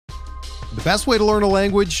The best way to learn a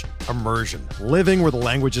language? Immersion. Living where the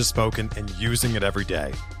language is spoken and using it every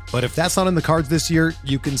day. But if that's not in the cards this year,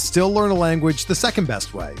 you can still learn a language the second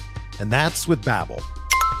best way, and that's with Babbel.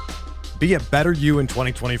 Be a better you in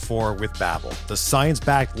 2024 with Babbel, the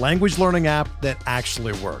science-backed language learning app that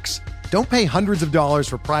actually works. Don't pay hundreds of dollars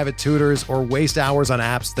for private tutors or waste hours on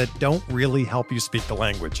apps that don't really help you speak the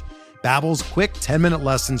language. Babbel's quick 10-minute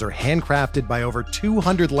lessons are handcrafted by over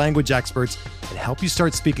 200 language experts and help you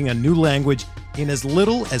start speaking a new language in as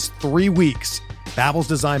little as 3 weeks. Babbel's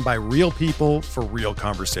designed by real people for real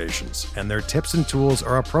conversations, and their tips and tools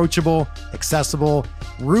are approachable, accessible,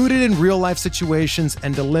 rooted in real-life situations,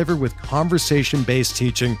 and delivered with conversation-based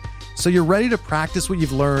teaching, so you're ready to practice what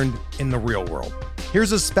you've learned in the real world.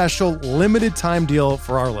 Here's a special limited-time deal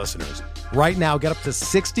for our listeners. Right now, get up to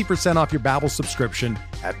 60% off your Babbel subscription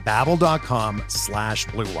at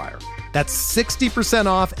babbel.com/Blue Wire. That's 60%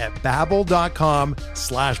 off at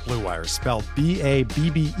babbel.com/Blue Wire, spelled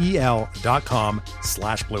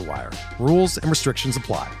BABBEL.com/Blue Wire. Rules and restrictions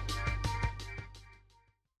apply.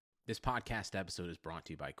 This podcast episode is brought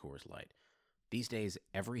to you by Coors Light. These days,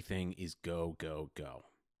 everything is go, go, go.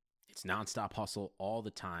 It's nonstop hustle all the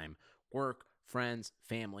time. Work, friends,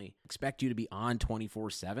 family, expect you to be on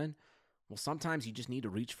 24/7. Well, sometimes you just need to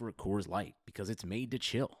reach for a Coors Light because it's made to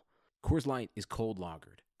chill. Coors Light is cold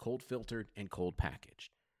lagered, cold filtered, and cold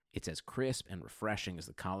packaged. It's as crisp and refreshing as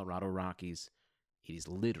the Colorado Rockies. It is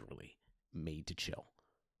literally made to chill.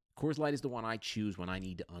 Coors Light is the one I choose when I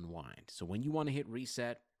need to unwind. So when you want to hit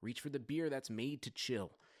reset, reach for the beer that's made to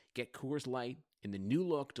chill. Get Coors Light in the new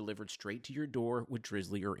look delivered straight to your door with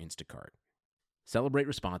Drizzly or Instacart. Celebrate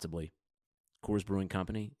responsibly. Coors Brewing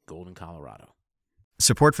Company, Golden, Colorado.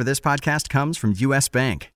 Support for this podcast comes from U.S.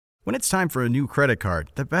 Bank. When it's time for a new credit card,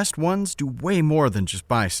 the best ones do way more than just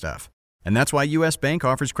buy stuff. And that's why U.S. Bank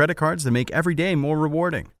offers credit cards that make every day more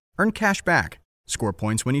rewarding. Earn cash back, score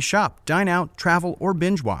points when you shop, dine out, travel, or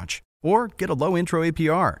binge watch, or get a low intro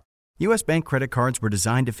APR. U.S. Bank credit cards were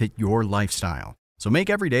designed to fit your lifestyle. So make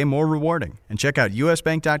every day more rewarding and check out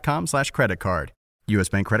usbank.com/credit card. U.S.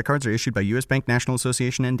 Bank credit cards are issued by U.S. Bank National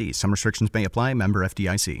Association ND. Some restrictions may apply. Member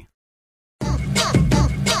FDIC.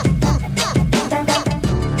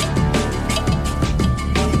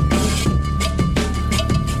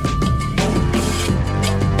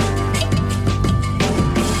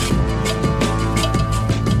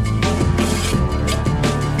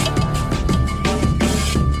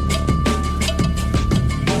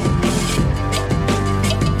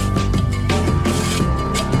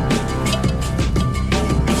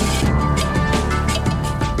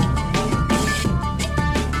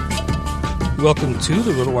 Welcome to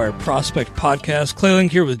the RotoWire Prospect Podcast. Clay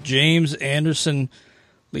Link here with James Anderson,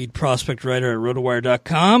 lead prospect writer at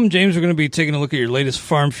RotoWire.com. James, we're going to be taking a look at your latest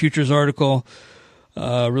Farm Futures article.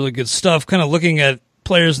 Really good stuff. Kind of looking at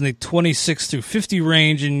players in the 26 through 50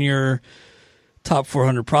 range in your top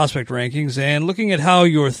 400 prospect rankings and looking at how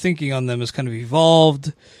your thinking on them has kind of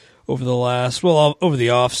evolved over the over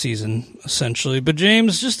the off season, essentially. But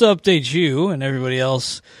James, just to update you and everybody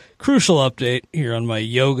else, crucial update here on my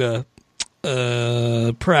yoga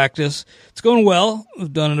practice. It's going well.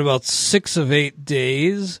 I've done it about 6 of 8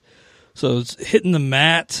 days. So it's hitting the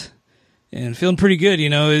mat and feeling pretty good. You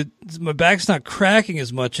know, my back's not cracking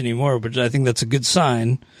as much anymore, but I think that's a good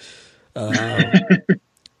sign.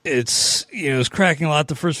 It's cracking a lot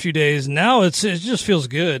the first few days. Now it just feels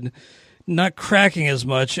good. Not cracking as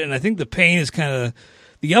much. And I think the pain is the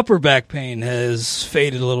upper back pain has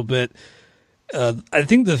faded a little bit.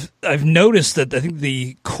 I've noticed that I think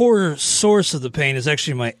the core source of the pain is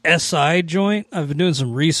actually my SI joint. I've been doing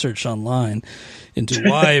some research online into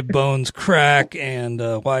why bones crack and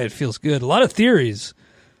why it feels good. A lot of theories,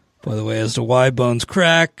 by the way, as to why bones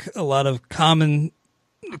crack. A lot of common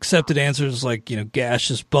accepted answers like,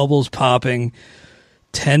 gaseous bubbles popping,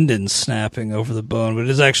 tendons snapping over the bone. But it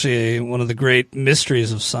is actually one of the great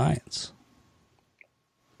mysteries of science.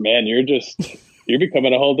 Man, you're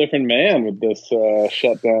becoming a whole different man with this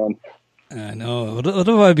shutdown. I know. What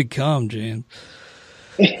have I become, James?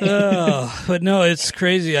 But no, it's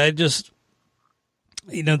crazy. I just,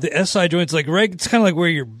 the SI joint's it's kind of like where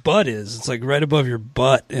your butt is. It's like right above your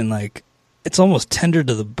butt and it's almost tender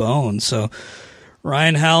to the bone. So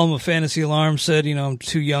Ryan Hallam of Fantasy Alarm said, I'm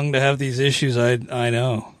too young to have these issues. I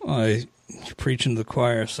know. I preaching to the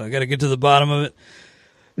choir, so I got to get to the bottom of it.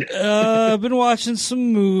 I've been watching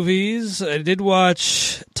some movies. I did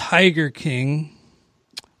watch Tiger King.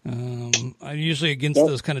 I'm usually against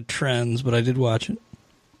those kind of trends, but I did watch it.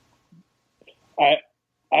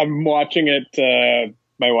 I'm watching it.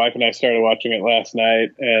 My wife and I started watching it last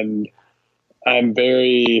night, and I'm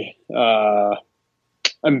very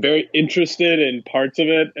I'm very interested in parts of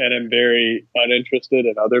it, and I'm very uninterested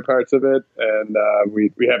in other parts of it. And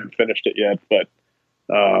we haven't finished it yet, but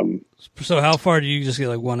so how far do you just get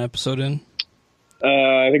like one episode in?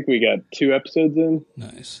 I think we got 2 episodes in.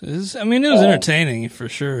 Nice. It was entertaining for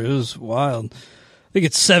sure. It was wild. I think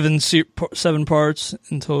it's 7 parts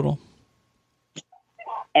in total.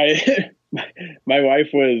 My wife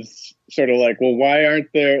was sort of like, well, why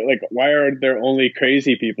aren't there only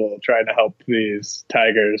crazy people trying to help these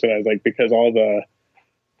tigers? And I was like, because all the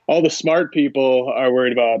smart people are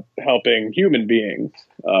worried about helping human beings.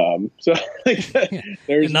 So like,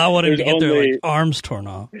 there's not wanting to get their arms torn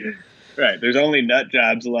off. Right. There's only nut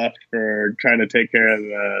jobs left for trying to take care of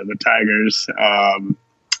the tigers. I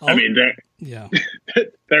mean,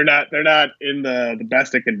 they're not in the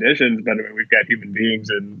best of conditions, but I mean, we've got human beings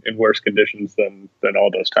in worse conditions than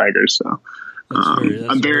all those tigers. So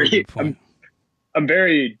I'm very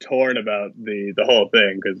torn about the whole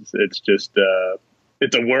thing, because it's just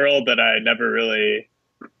it's a world that I never really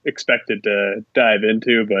expected to dive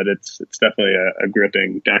into, but it's definitely a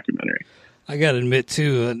gripping documentary. I got to admit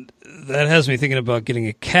too, that has me thinking about getting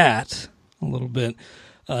a cat a little bit.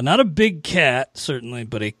 Not a big cat, certainly,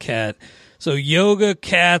 but a cat. So yoga,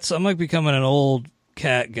 cats, I'm like becoming an old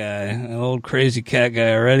cat guy, an old crazy cat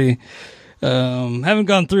guy already. Haven't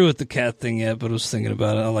gone through with the cat thing yet, but I was thinking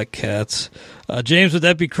about it. I like cats. James, would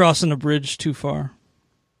that be crossing a bridge too far?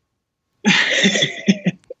 I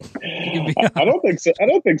don't think so. I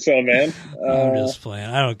don't think so, man. I'm just playing.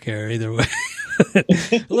 I don't care either way.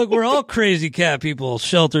 Look, we're all crazy cat people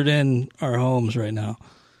sheltered in our homes right now.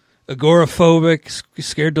 Agoraphobic,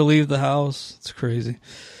 scared to leave the house. It's crazy.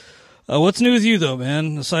 What's new with you, though,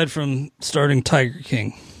 man, aside from starting Tiger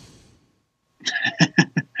King?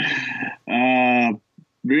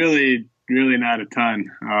 Really not a ton.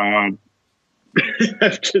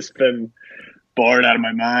 I've just been bored out of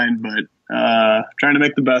my mind, but trying to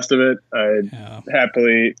make the best of it. I'm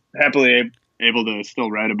happily able to still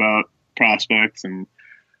write about prospects and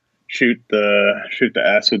shoot the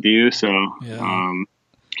S with you. So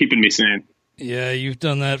keeping me sane. Yeah, you've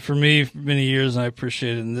done that for me for many years, and I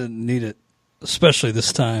appreciate it and need it, especially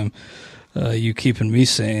this time. You keeping me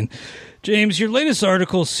sane. James, your latest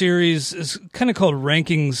article series is kind of called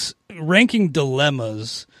Ranking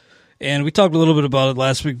Dilemmas, and we talked a little bit about it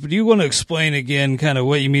last week, but do you want to explain again kind of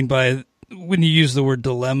what you mean by when you use the word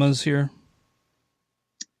dilemmas here?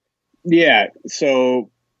 Yeah,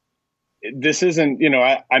 so this isn't,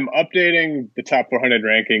 I'm updating the top 400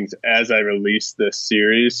 rankings as I release this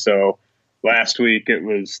series. So last week it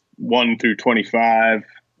was 1 through 25.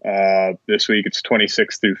 This week it's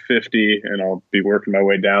 26 through 50, and I'll be working my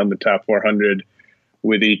way down the top 400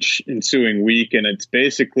 with each ensuing week. And it's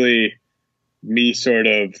basically me sort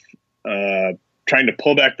of trying to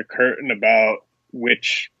pull back the curtain about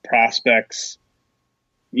which prospects,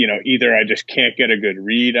 either I just can't get a good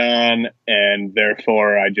read on, and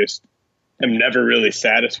therefore I just am never really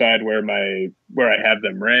satisfied where I have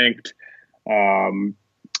them ranked.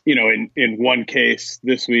 In one case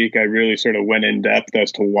this week, I really sort of went in depth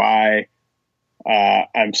as to why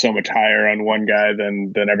I'm so much higher on one guy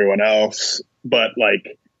than everyone else. But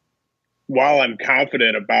like, while I'm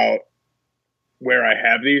confident about where I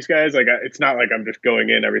have these guys, like it's not like I'm just going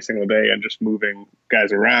in every single day and just moving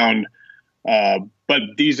guys around. But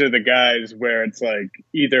these are the guys where it's like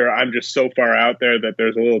either I'm just so far out there that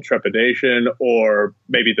there's a little trepidation, or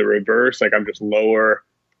maybe the reverse, like I'm just lower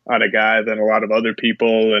on a guy than a lot of other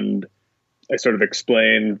people. And I sort of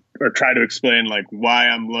explain or try to explain like why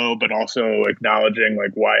I'm low, but also acknowledging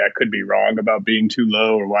like why I could be wrong about being too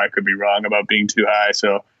low or why I could be wrong about being too high.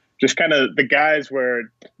 So just kind of the guys where, I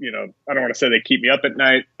don't want to say they keep me up at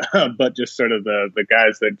night, but just sort of the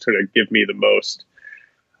guys that sort of give me the most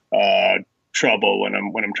trouble when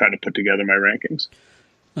I'm trying to put together my rankings.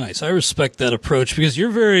 Nice. I respect that approach because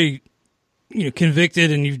you're very,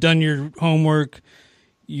 convicted and you've done your homework.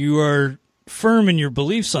 You are firm in your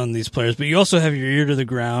beliefs on these players, but you also have your ear to the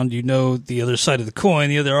ground. You know the other side of the coin,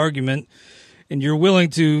 the other argument, and you're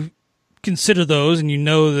willing to consider those. And you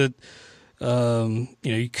know that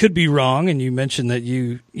you could be wrong. And you mentioned that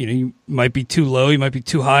you might be too low, you might be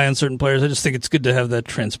too high on certain players. I just think it's good to have that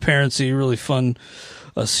transparency. Really fun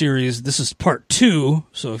series. This is part 2,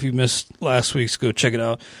 so if you missed last week's, go check it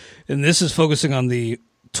out. And this is focusing on the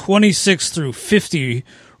 26 through 50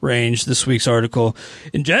 range, this week's article.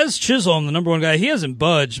 And Jazz Chisholm, the number one guy, he hasn't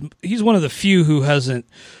budged. He's one of the few who hasn't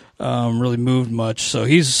really moved much, so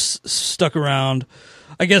he's stuck around.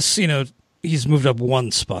 I guess, he's moved up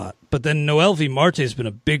one spot. But then Noelvi Marte has been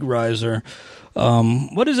a big riser.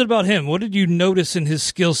 What is it about him? What did you notice in his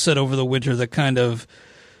skill set over the winter that kind of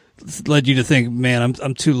led you to think, man,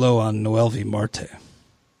 I'm too low on Noelvi Marte?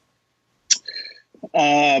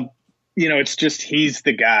 It's just he's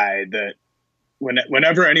the guy that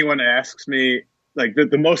whenever anyone asks me, like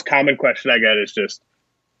the most common question I get is just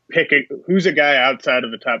who's a guy outside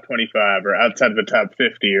of the top 25 or outside of the top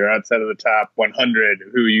 50 or outside of the top 100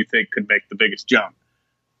 who you think could make the biggest jump.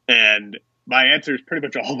 And my answer is pretty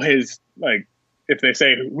much always, like, if they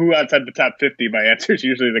say who outside the top 50, my answer is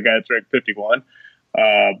usually the guy that's ranked 51.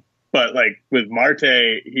 But like with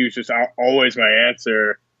Marte, he was just always my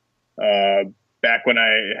answer. Back when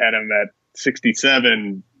I had him at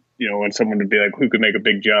 67, when someone would be like, who could make a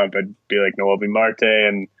big jump? I'd be like, Noelvi Marte.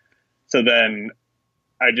 And so then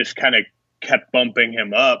I just kind of kept bumping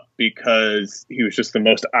him up because he was just the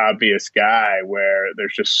most obvious guy where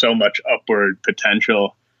there's just so much upward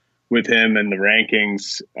potential with him in the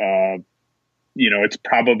rankings. It's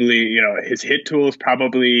probably, his hit tool is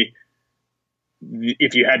probably,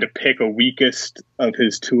 if you had to pick a weakest of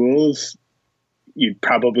his tools, you'd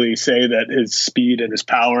probably say that his speed and his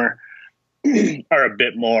power are a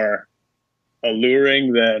bit more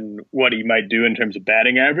alluring than what he might do in terms of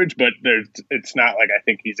batting average, but it's not like I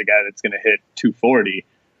think he's a guy that's going to hit 240.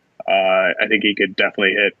 I think he could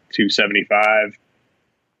definitely hit 275,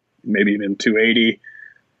 maybe even 280.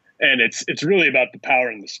 And it's really about the power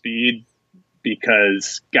and the speed,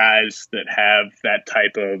 because guys that have that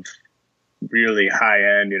type of really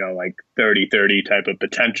high end, like 30-30 type of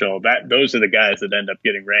potential, those are the guys that end up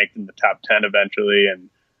getting ranked in the top 10 eventually, and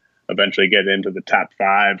eventually get into the top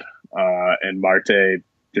 5. And Marte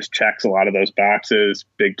just checks a lot of those boxes.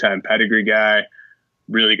 Big time pedigree guy,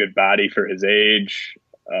 really good body for his age.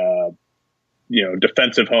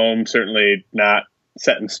 Defensive home, certainly not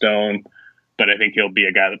set in stone, but I think he'll be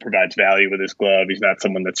a guy that provides value with his glove. He's not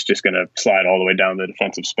someone that's just going to slide all the way down the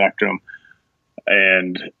defensive spectrum.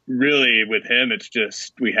 And really with him, it's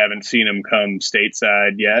just, we haven't seen him come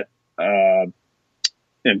stateside yet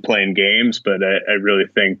and playing games, but I really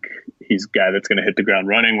think he's a guy that's going to hit the ground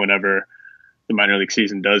running whenever the minor league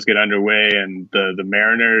season does get underway. And the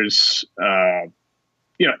Mariners,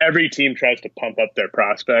 every team tries to pump up their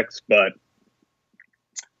prospects, but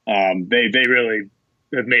they really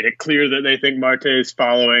have made it clear that they think Marte is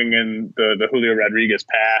following in the Julio Rodriguez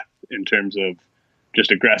path in terms of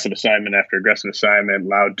just aggressive assignment after aggressive assignment,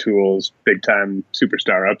 loud tools, big time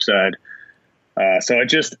superstar upside. So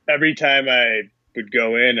every time I would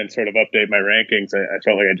go in and sort of update my rankings, I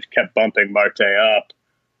felt like I just kept bumping Marte up,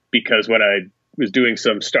 because when I was doing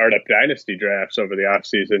some startup dynasty drafts over the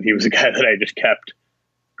offseason, he was a guy that I just kept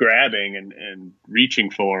grabbing and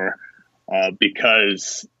reaching for,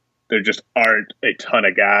 because there just aren't a ton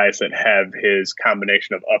of guys that have his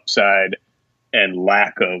combination of upside and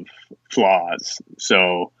lack of flaws.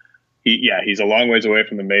 So he's a long ways away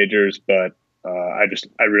from the majors, but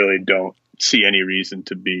I really don't see any reason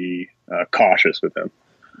to be cautious with him.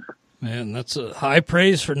 Man, that's a high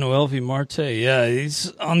praise for Noelvi Marte. Yeah,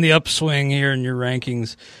 he's on the upswing here in your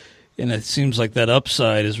rankings, and it seems like that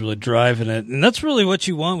upside is really driving it. And that's really what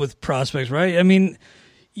you want with prospects, right? I mean,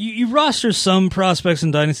 you roster some prospects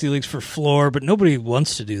in dynasty leagues for floor, but nobody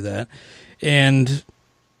wants to do that. And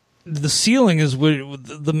the ceiling is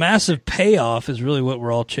the massive payoff is really what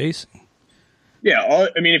we're all chasing. Yeah,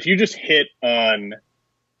 if you just hit on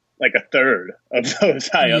like a third of those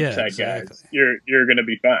high upside guys, you're going to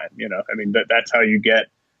be fine. That's how you get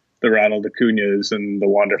the Ronald Acuñas and the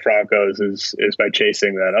Wander Francos is by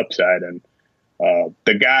chasing that upside. And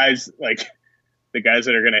the guys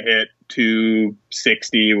that are going to hit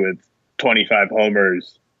 260 with 25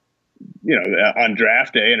 homers, on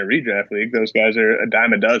draft day in a redraft league, those guys are a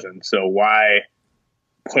dime a dozen. So why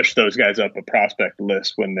push those guys up a prospect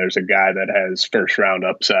list when there's a guy that has first round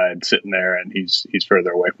upside sitting there and he's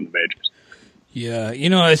further away from the majors? Yeah,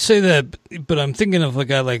 I say that, but I'm thinking of a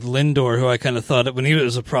guy like Lindor, who I kind of thought when he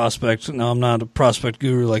was a prospect. Now, I'm not a prospect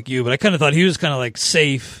guru like you, but I kind of thought he was kind of like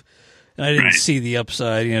safe, and I didn't see the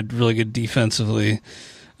upside. He had really good defensively.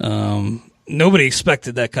 Nobody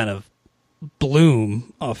expected that kind of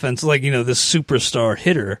bloom offense, like, this superstar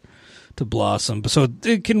hitter to blossom. So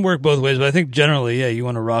it can work both ways, but I think generally, you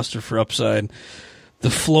want a roster for upside. The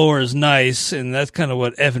floor is nice, and that's kind of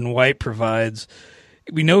what Evan White provides.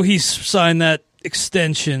 We know he's signed that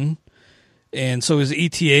extension, and so his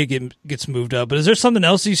ETA gets moved up. But is there something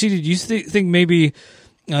else you see? Did you think maybe,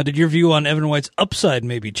 did your view on Evan White's upside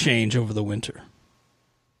maybe change over the winter?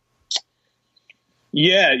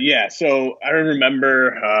 Yeah. So I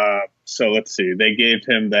remember, so let's see, they gave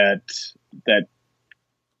him that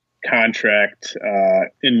contract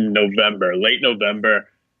in November, late November.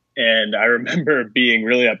 And I remember being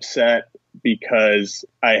really upset because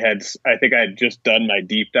I think I had just done my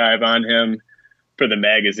deep dive on him for the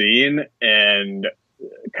magazine and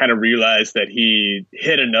kind of realized that he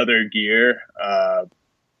hit another gear a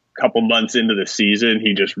couple months into the season.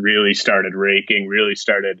 He just really started raking, really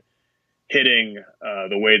started hitting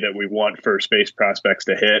the way that we want first base prospects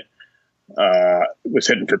to hit. Was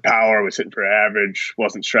hitting for power, was hitting for average,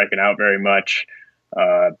 wasn't striking out very much.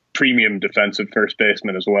 Premium defensive first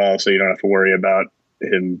baseman as well, so you don't have to worry about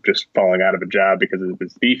him just falling out of a job because of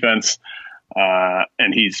his defense.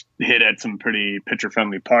 And he's hit at some pretty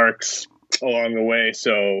pitcher-friendly parks along the way.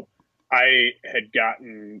 So I'd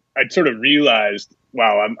sort of realized,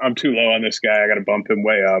 wow, I'm too low on this guy. I got to bump him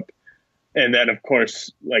way up. And then, of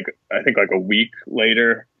course, I think a week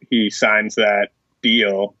later, he signs that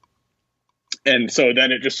deal. And so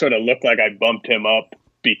then it just sort of looked like I bumped him up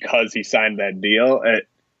because he signed that deal.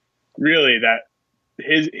 Really, that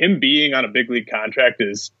him being on a big league contract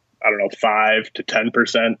is, I don't know, 5 to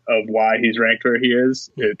 10% of why he's ranked where he is.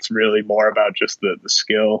 It's really more about just the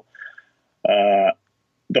skill,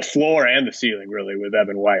 the floor and the ceiling, really, with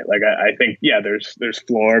Evan White. I think, yeah, there's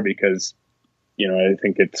floor because, I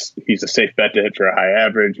think he's a safe bet to hit for a high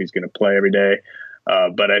average. He's going to play every day.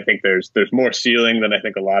 But I think there's more ceiling than I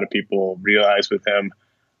think a lot of people realize with him.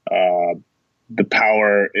 The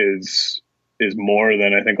power is more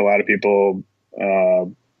than I think a lot of people are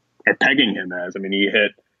pegging him as. I mean,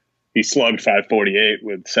 he slugged 548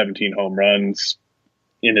 with 17 home runs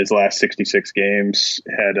in his last 66 games,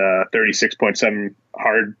 had 36.7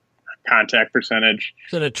 hard contact percentage.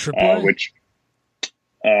 Is that a triple? Which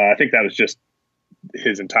I think that was just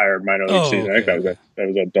his entire minor league season. Okay. I think that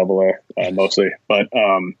was a double A mostly. But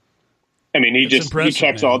I mean, he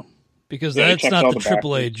checks all, because that's not the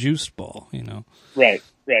triple A juice ball, Right.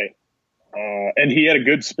 And he had a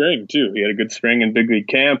good spring too. He had a good spring in big league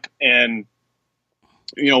camp. And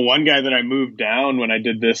one guy that I moved down when I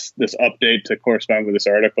did this update to correspond with this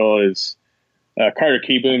article is Carter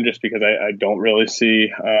Kieboom, just because I don't really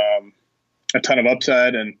see a ton of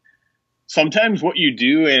upside. And sometimes what you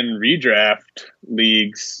do in redraft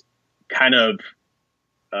leagues kind of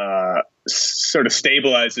sort of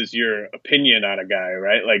stabilizes your opinion on a guy,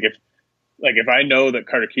 right? If I know that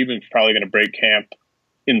Carter Kieboom's probably going to break camp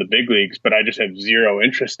in the big leagues, but I just have zero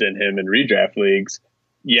interest in him in redraft leagues,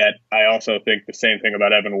 yet I also think the same thing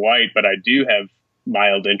about Evan White, but I do have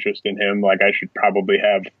mild interest in him. I should probably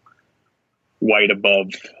have White above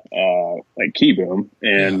Kieboom.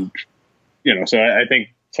 And, so I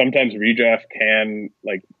think sometimes redraft can,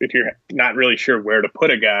 if you're not really sure where to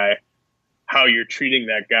put a guy, how you're treating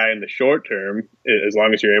that guy in the short term, as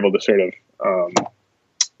long as you're able to sort of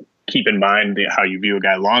keep in mind how you view a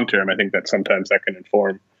guy long term, I think that sometimes that can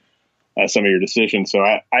inform some of your decisions. So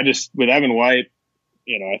I just, with Evan White,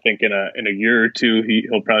 I think in a year or two,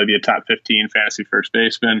 he'll probably be a top 15 fantasy first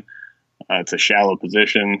baseman. It's a shallow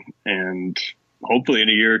position, and hopefully in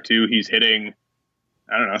a year or two, he's hitting,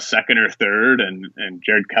 I don't know, second or third, and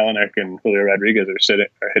Jared Kelenic and Julio Rodriguez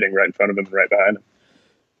are hitting right in front of him and right behind him.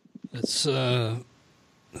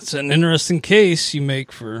 That's an interesting case you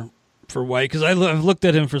make for White, because I've looked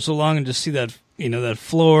at him for so long and just see that that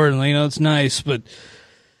floor, and it's nice, but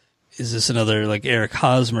is this another Eric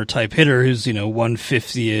Hosmer type hitter who's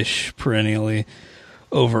 150-ish perennially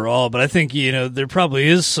overall? But I think there probably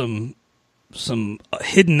is some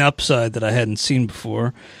hidden upside that I hadn't seen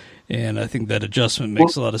before, and I think that adjustment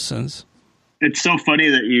makes a lot of sense. It's so funny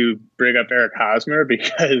that you bring up Eric Hosmer,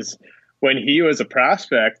 because when he was a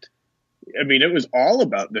prospect, I mean, it was all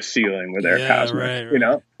about the ceiling with Eric Hosmer,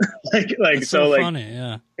 right. That's so funny,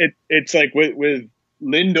 yeah. It's like with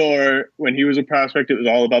Lindor, when he was a prospect, it was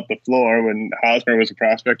all about the floor. When Hosmer was a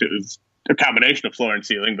prospect, it was a combination of floor and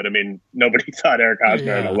ceiling. But I mean, nobody thought Eric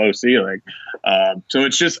Hosmer had a low ceiling. So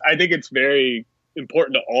it's just, I think it's very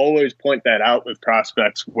important to always point that out with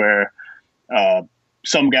prospects, where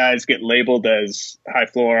some guys get labeled as high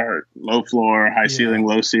floor, low floor, high ceiling,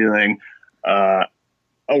 low ceiling.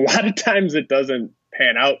 A lot of times it doesn't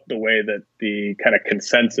pan out the way that the kind of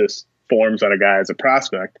consensus forms on a guy as a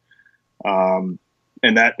prospect. And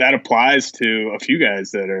that applies to a few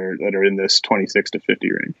guys that are in this 26 to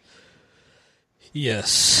 50 range.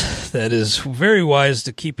 Yes, that is very wise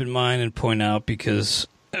to keep in mind and point out, because,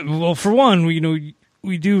 well, for one,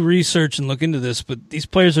 we do research and look into this, but these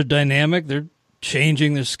players are dynamic. They're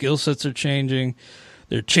changing. Their skill sets are changing.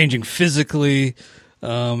 They're changing physically.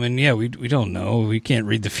 And yeah, we don't know. We can't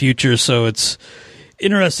read the future, so it's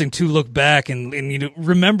interesting to look back and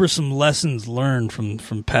remember some lessons learned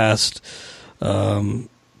from past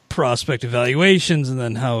prospect evaluations, and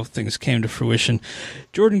then how things came to fruition.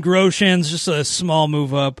 Jordan Grosjean's just a small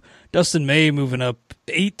move up. Dustin May moving up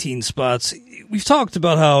 18 spots. We've talked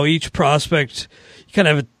about how each prospect, you kind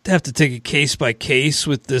of have to take it case by case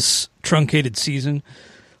with this truncated season.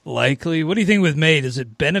 Likely. What do you think with May? Does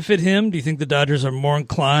it benefit him? Do you think the Dodgers are more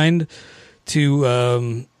inclined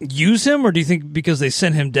to use him, or do you think because they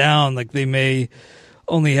sent him down, like they may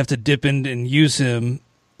only have to dip in and use him,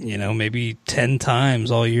 maybe 10 times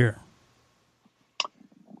all year?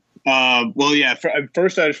 Well, yeah.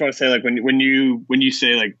 First, I just want to say, like, when you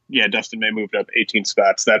say, like, yeah, Dustin May moved up 18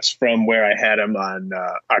 spots, that's from where I had him on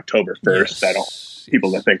October 1st. Yes.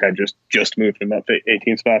 People that think I just moved him up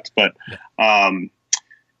 18 spots, but I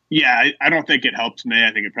don't think it helps May.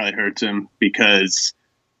 I think it probably hurts him because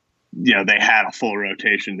they had a full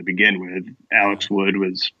rotation to begin with. Alex Wood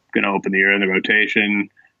was going to open the year in the rotation.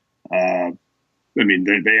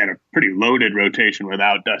 They had a pretty loaded rotation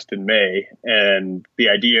without Dustin May. And the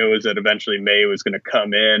idea was that eventually May was going to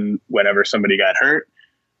come in whenever somebody got hurt.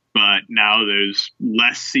 But now there's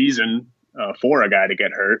less season for a guy to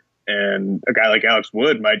get hurt. And a guy like Alex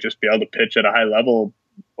Wood might just be able to pitch at a high level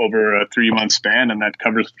over a 3-month span, and that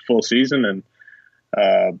covers the full season. And,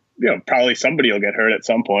 probably somebody will get hurt at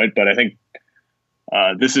some point. But I think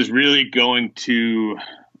this is really going to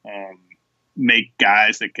make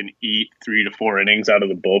guys that can eat 3 to 4 innings out of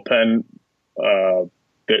the bullpen.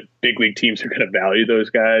 That big league teams are going to value those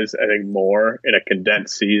guys, I think, more in a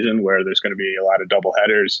condensed season where there's going to be a lot of double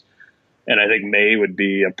headers. And I think May would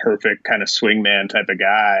be a perfect kind of swingman type of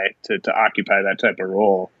guy to occupy that type of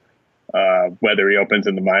role, whether he opens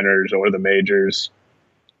in the minors or the majors.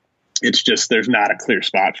 It's just there's not a clear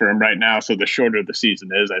spot for him right now. So the shorter the season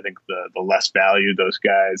is, I think the less value those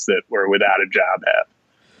guys that were without a job have.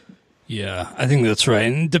 Yeah, I think that's right.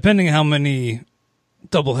 And depending on how many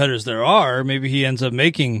doubleheaders there are, maybe he ends up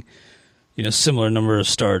making, similar number of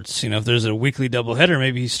starts. If there's a weekly doubleheader,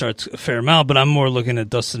 maybe he starts a fair amount. But I'm more looking at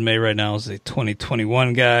Dustin May right now as a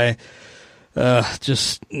 2021 guy. On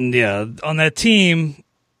that team,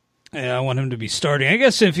 I want him to be starting. I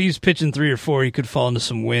guess if he's pitching 3 or 4, he could fall into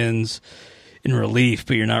some wins in relief,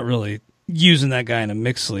 but you're not really using that guy in a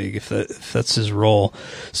mixed league if that's his role.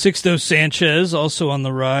 Sixto Sanchez also on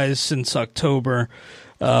the rise since October.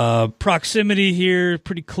 Proximity here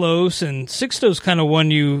pretty close, and Sixto's kind of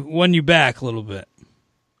won you back a little bit.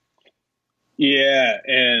 Yeah,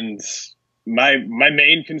 and my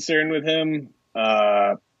main concern with him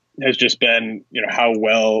has just been how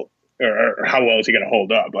well is he going to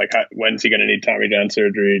hold up? Like, when's he going to need Tommy John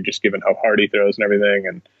surgery? Just given how hard he throws and everything,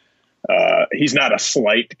 and he's not a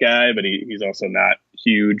slight guy, but he's also not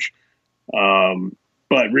huge.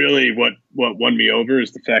 But really what won me over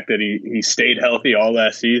is the fact that he stayed healthy all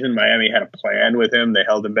last season. Miami had a plan with him. They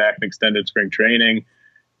held him back in extended spring training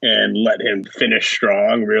and let him finish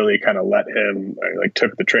strong, really kind of let him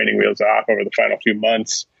took the training wheels off over the final few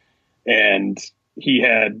months. And he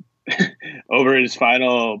had over his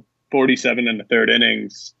final 47 and a third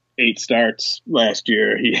innings, 8 starts last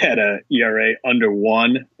year, he had a ERA under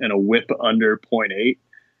 1 and a WHIP under 0.8.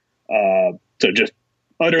 So just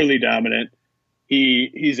utterly dominant.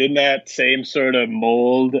 He's in that same sort of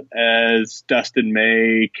mold as Dustin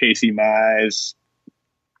May, Casey Mize,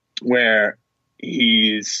 where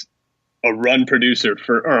he's a run producer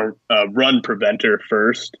or a run preventer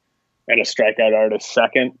first and a strikeout artist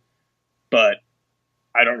second. But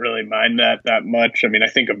I don't really mind that much. I mean, I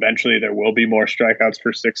think eventually there will be more strikeouts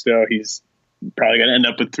for Sixto. He's probably going to end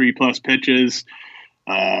up with 3+ pitches.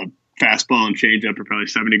 Fastball and changeup are probably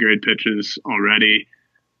 70 grade pitches already.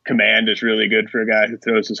 Command is really good for a guy who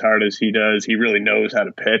throws as hard as he does. He really knows how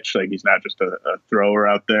to pitch. Like, he's not just a thrower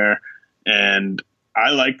out there. And I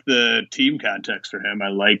like the team context for him. I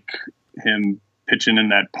like him pitching in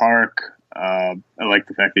that park. I like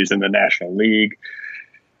the fact that he's in the National League.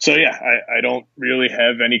 So, yeah, I don't really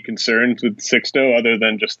have any concerns with Sixto other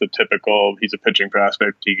than just the typical, he's a pitching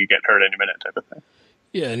prospect, he could get hurt any minute type of thing.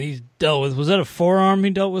 Yeah, and he's dealt with, was that a forearm he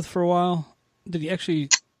dealt with for a while? Did he actually...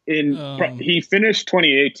 He finished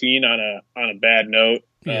 2018 on a bad note,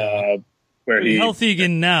 where he's healthy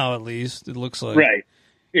again now. At least it looks like, right.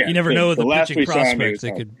 Yeah, you never know with the pitching prospects; they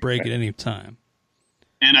healthy. could break at any time.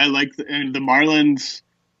 And I like the Marlins.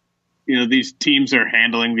 These teams are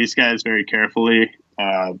handling these guys very carefully.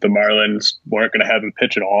 The Marlins weren't going to have him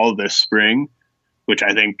pitch at all this spring, which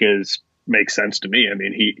I think makes sense to me. I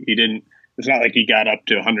mean, he didn't. It's not like he got up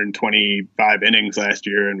to 125 innings last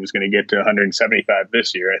year and was going to get to 175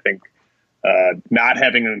 this year. I think not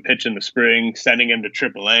having him pitch in the spring, sending him to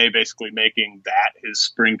AAA, basically making that his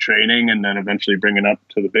spring training, and then eventually bringing up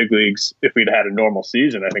to the big leagues. If we'd had a normal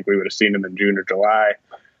season, I think we would have seen him in June or July.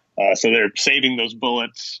 So they're saving those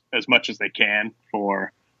bullets as much as they can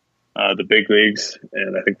for the big leagues,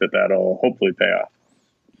 and I think that'll hopefully pay off.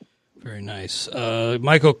 Very nice.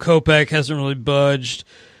 Michael Kopech hasn't really budged.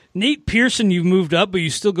 Nate Pearson, you've moved up, but you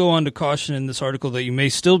still go on to caution in this article that you may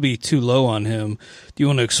still be too low on him. Do you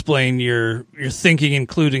want to explain your thinking,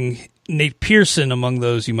 including Nate Pearson among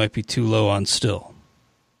those you might be too low on still?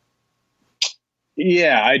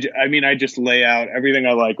 Yeah, I mean, I just lay out everything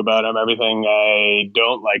I like about him, everything I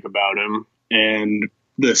don't like about him, and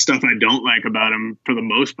the stuff I don't like about him, for the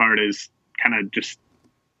most part, is kind of just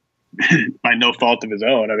by no fault of his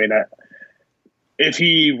own. I mean, if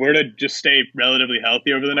he were to just stay relatively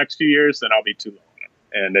healthy over the next few years, then I'll be too low on him.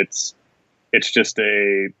 And it's just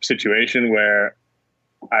a situation where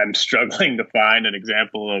I'm struggling to find an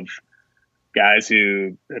example of guys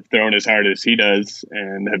who have thrown as hard as he does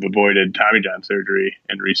and have avoided Tommy John surgery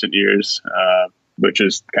in recent years, which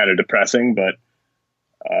is kind of depressing. But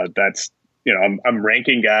that's, I'm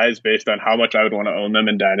ranking guys based on how much I would want to own them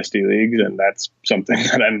in dynasty leagues, and that's something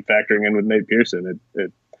that I'm factoring in with Nate Pearson.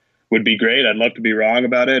 It would be great. I'd love to be wrong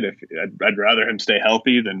about it. I'd rather him stay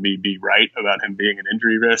healthy than me be right about him being an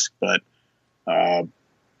injury risk. But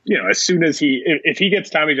as soon as if he gets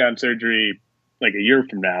Tommy John surgery like a year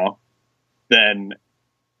from now, then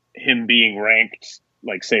him being ranked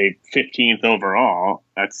like, say, 15th overall,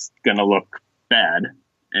 that's going to look bad.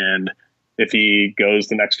 And if he goes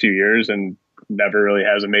the next few years and never really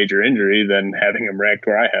has a major injury, then having him ranked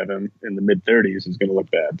where I have him in the mid-30s is going to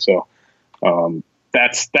look bad. So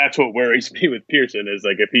that's what worries me with Pearson, is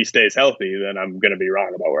like, if he stays healthy, then I'm going to be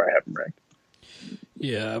wrong about where I have him ranked.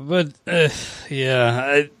 Yeah, but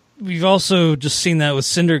we've also just seen that with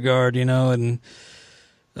Syndergaard, and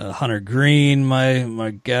Hunter Green,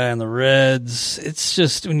 my guy on the Reds. It's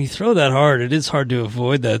just, when you throw that hard, it is hard to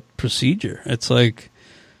avoid that procedure. It's like,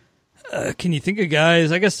 can you think of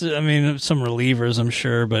guys? I guess, some relievers, I'm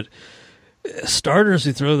sure, but starters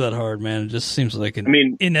who throw that hard, man, it just seems like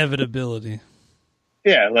an inevitability.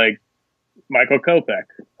 Yeah, like Michael Kopech,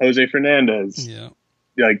 Jose Fernandez. Yeah.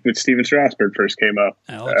 Like when Steven Strasburg first came up.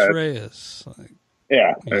 Alex Reyes.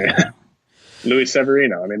 Yeah. Luis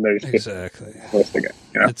Severino. I mean, there's exactly.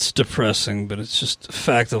 It's depressing, but it's just a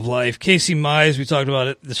fact of life. Casey Mize, we talked about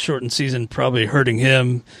it, the shortened season probably hurting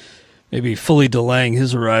him, maybe fully delaying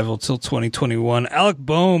his arrival till 2021. Alec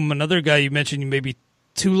Boehm, another guy you mentioned you may be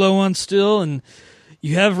too low on still, and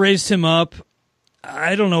you have raised him up.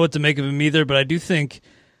 I don't know what to make of him either, but I do think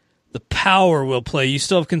the power will play. You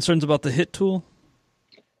still have concerns about the hit tool?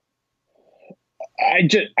 I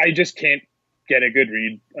just can't get a good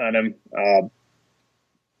read on him.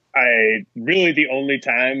 The only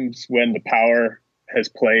times when the power has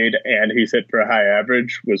played and he's hit for a high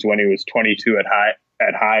average was when he was 22 at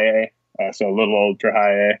high A, so a little ultra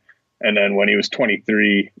high A, and then when he was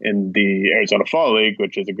 23 in the Arizona Fall League,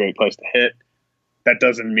 which is a great place to hit. That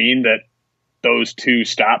doesn't mean that those two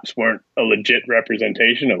stops weren't a legit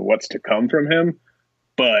representation of what's to come from him,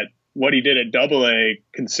 but what he did at Double-A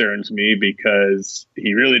concerns me, because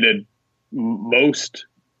he really did most,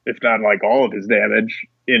 if not like all of his damage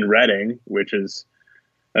in Reading, which is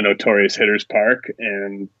a notorious hitter's park.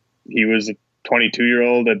 And he was a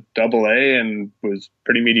 22-year-old at Double-A and was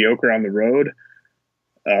pretty mediocre on the road.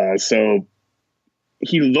 So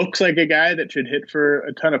he looks like a guy that should hit for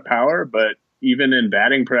a ton of power, but even in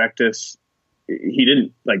batting practice, he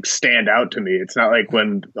didn't like stand out to me. It's not like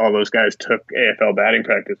when all those guys took AFL batting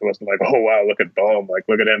practice, it wasn't like, oh wow, look at Boehm, like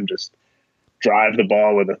look at him just drive the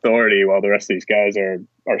ball with authority, while the rest of these guys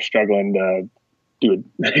are struggling to do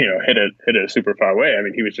hit it a super far away. I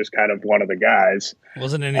mean, he was just kind of one of the guys.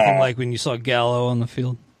 Wasn't anything like when you saw Gallo on the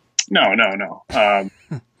field? No. I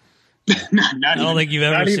don't think you've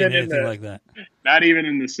ever seen anything like that. Not even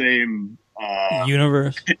in the same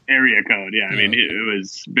universe area code. Yeah, I mean, it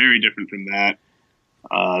was very different from that.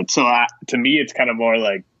 To me, it's kind of more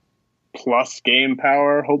like plus game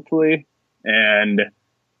power, hopefully, and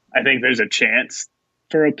I think there's a chance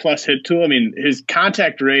for a plus hit tool. I mean, his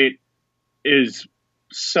contact rate is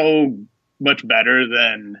so much better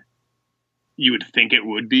than you would think it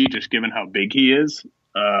would be, just given how big he is.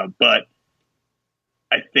 But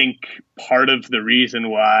I think part of the reason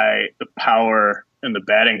why the power and the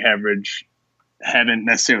batting average haven't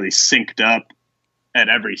necessarily synced up at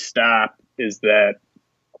every stop is that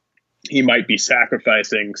he might be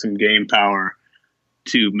sacrificing some game power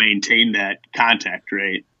to maintain that contact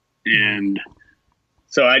rate. And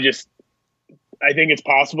so I think it's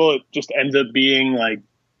possible it just ends up being like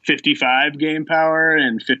 55 game power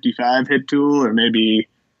and 55 hit tool, or maybe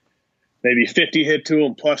 50 hit tool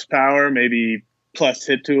and plus power, maybe plus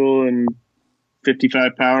hit tool and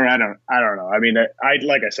 55 power. I don't know. I mean, I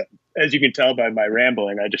like I said, as you can tell by my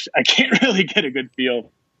rambling, I can't really get a good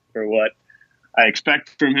feel for what I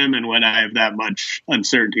expect from him. And when I have that much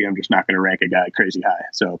uncertainty, I'm just not going to rank a guy crazy high.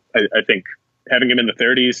 So I think having him in the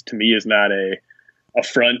 30s to me is not a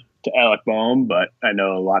affront to Alec Bohm, but I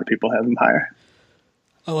know a lot of people have him higher.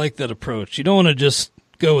 I like that approach. You don't want to just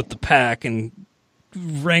go with the pack and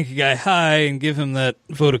rank a guy high and give him that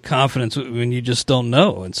vote of confidence when you just don't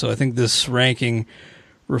know. And so I think this ranking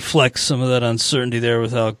reflects some of that uncertainty there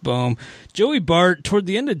with Alec Bohm. Joey Bart, toward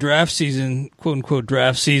the end of draft season, quote-unquote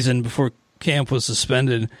draft season, before camp was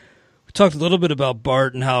suspended, we talked a little bit about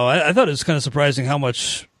Bart and how I thought it was kind of surprising how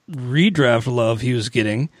much redraft love he was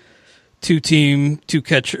getting. Two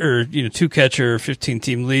catcher,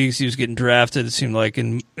 15-team leagues. He was getting drafted, it seemed like,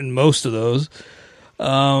 in most of those.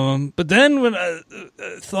 But then when I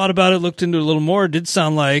thought about it, looked into it a little more, it did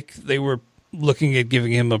sound like they were looking at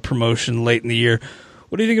giving him a promotion late in the year.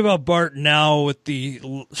 What do you think about Bart now with the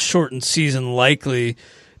shortened season likely?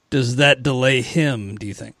 Does that delay him, do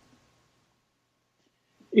you think?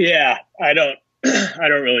 Yeah, I don't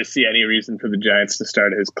really see any reason for the Giants to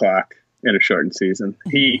start his clock in a shortened season.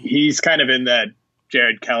 He's kind of in that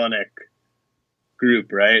Jared Kelenic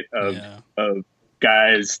group, right? Of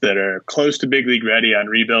guys that are close to big league ready on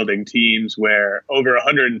rebuilding teams where over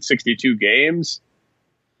 162 games,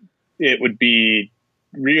 it would be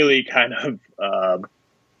really kind of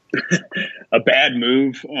a bad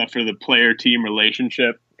move for the player-team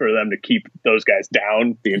relationship for them to keep those guys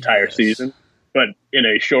down the entire season. But in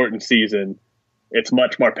a shortened season, it's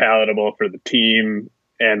much more palatable for the team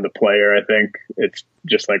and the player. I think it's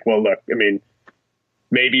just like, well, look, I mean,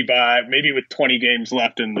 maybe with 20 games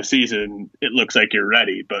left in the season, it looks like you're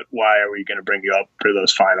ready, but why are we going to bring you up for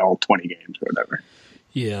those final 20 games or whatever?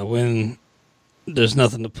 Yeah, when there's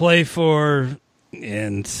nothing to play for,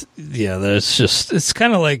 and yeah, it's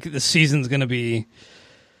kind of like the season's going to be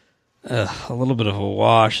a little bit of a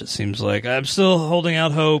wash, it seems like. I'm still holding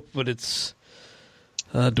out hope, but it's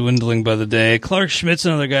dwindling by the day. Clark Schmidt's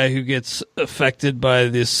another guy who gets affected by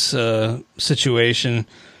this situation.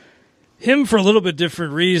 Him for a little bit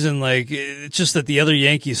different reason. Like, it's just that the other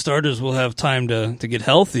Yankee starters will have time to get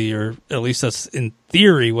healthy, or at least that's in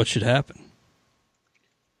theory what should happen.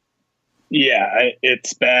 Yeah,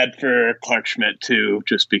 it's bad for Clark Schmidt too,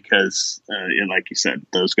 just because, like you said,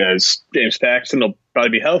 those guys, James Paxton will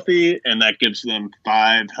probably be healthy, and that gives them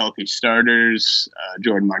 5 healthy starters.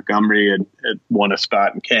 Jordan Montgomery had won a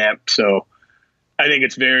spot in camp, so I think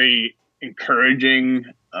it's very encouraging,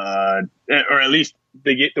 or at least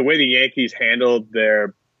the way the Yankees handled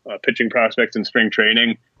their pitching prospects in spring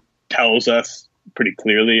training tells us pretty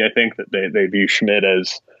clearly, I think, that they view Schmidt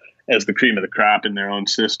as the cream of the crop in their own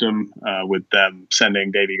system, with them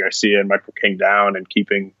sending Davey Garcia and Michael King down and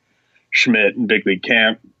keeping Schmidt in big league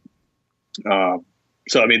camp.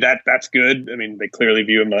 So, I mean, that's good. I mean, they clearly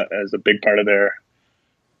view him as a big part of their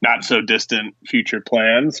not so distant future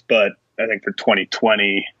plans, but I think for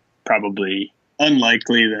 2020, probably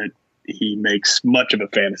unlikely that he makes much of a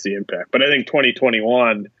fantasy impact. But I think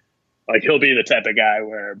 2021, like, he'll be the type of guy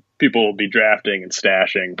where people will be drafting and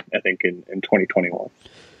stashing, I think, in 2021.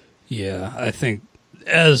 Yeah, I think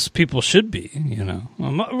as people should be,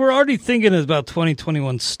 We're already thinking about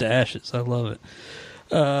 2021 stashes. I love it.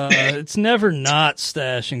 It's never not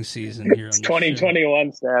stashing season here. It's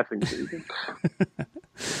 2021 stashing season.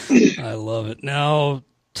 I love it. Now,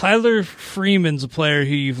 Tyler Freeman's a player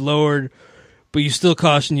who you've lowered, but you still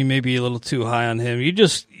caution you may be a little too high on him.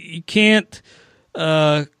 You can't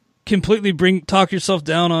completely talk yourself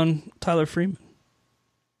down on Tyler Freeman.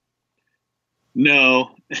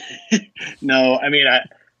 No, no. I mean,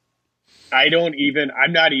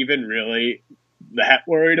 I'm not even really that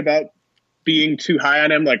worried about being too high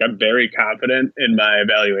on him. Like, I'm very confident in my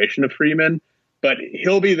evaluation of Freeman, but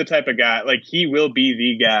he'll be the type of guy, like, he will be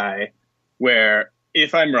the guy where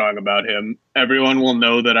if I'm wrong about him, everyone will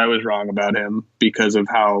know that I was wrong about him because of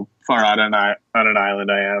how far out on an island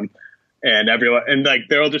I am. And like,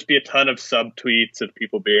 there'll just be a ton of subtweets of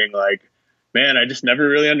people being like, man, I just never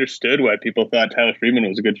really understood why people thought Tyler Freeman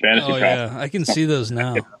was a good fantasy prospect. Yeah, I can see those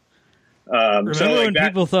now. Remember when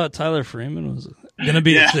people thought Tyler Freeman was going to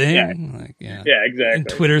be a thing? Yeah, exactly. In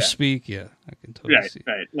Twitter speak, I can totally see.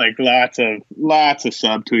 Right. Like, lots of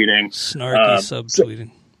subtweeting. Snarky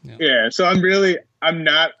subtweeting. Yeah, so I'm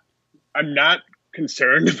not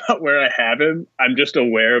concerned about where I have him. I'm just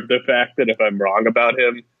aware of the fact that if I'm wrong about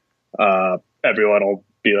him, everyone will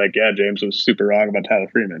be like, yeah, James was super wrong about Tyler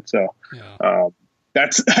Freeman. So I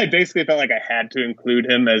basically felt like I had to include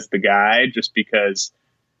him as the guy just because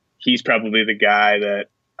he's probably the guy that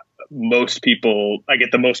most people, I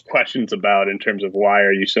get the most questions about in terms of why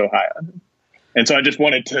are you so high on him? And so I just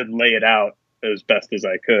wanted to lay it out as best as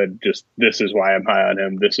I could. Just, this is why I'm high on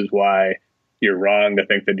him. This is why you're wrong to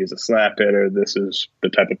think that he's a slap hitter. This is the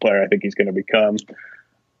type of player I think he's going to become.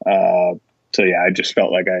 So yeah, I just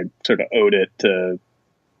felt like I sort of owed it to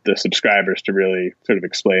the subscribers to really sort of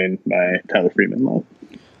explain my Tyler Freeman love.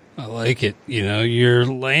 I like it. You're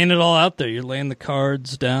laying it all out there. You're laying the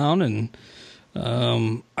cards down, and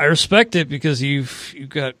I respect it because you've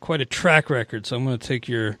got quite a track record. So I'm going to take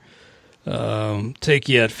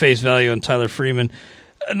you at face value on Tyler Freeman.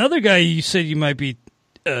 Another guy you said you might be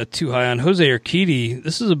too high on, Jose Urquidy.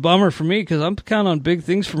 This is a bummer for me because I'm counting on big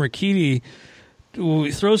things from Urquidy.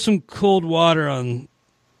 We'll throw some cold water on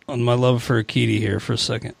my love for Urquidy here for a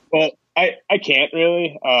second. Well, I can't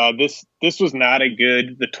really. This was not a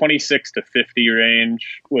good. The 26 to 50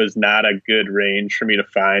 range was not a good range for me to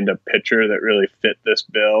find a pitcher that really fit this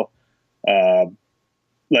bill.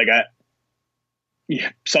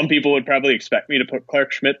 Some people would probably expect me to put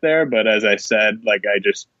Clark Schmidt there, but as I said,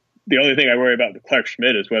 the only thing I worry about with Clark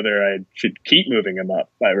Schmidt is whether I should keep moving him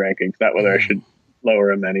up by rankings, not whether I should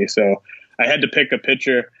lower him any. So I had to pick a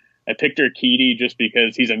pitcher. I picked Urquidy just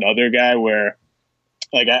because he's another guy where,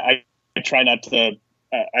 I try not to.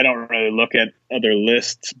 I don't really look at other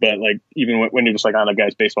lists, but even when you're just on a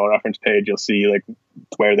guy's baseball reference page, you'll see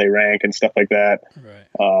where they rank and stuff like that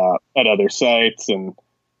at other sites. And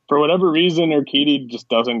for whatever reason, Urquidy just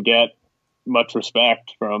doesn't get much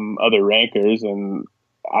respect from other rankers, and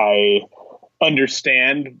I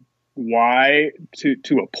understand why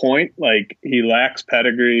to a point. He lacks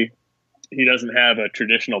pedigree. He doesn't have a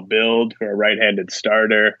traditional build for a right-handed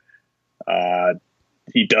starter.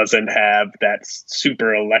 He doesn't have that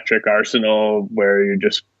super electric arsenal where you're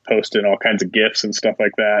just posting all kinds of GIFs and stuff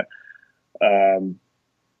like that.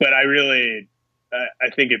 But I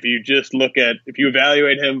think if you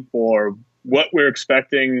evaluate him for what we're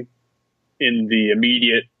expecting in the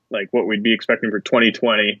immediate, what we'd be expecting for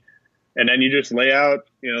 2020, and then you just lay out,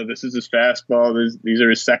 this is his fastball, these are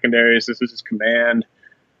his secondaries, this is his command.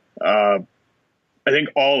 I think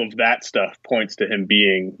all of that stuff points to him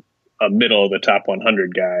being a middle of the top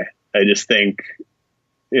 100 guy. I just think,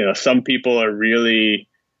 some people are really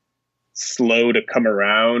slow to come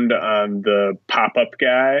around on the pop-up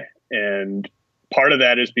guy. And part of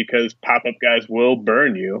that is because pop-up guys will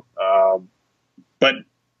burn you. But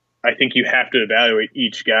I think you have to evaluate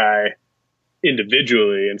each guy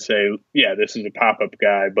individually and say, yeah, this is a pop-up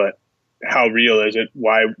guy, but how real is it?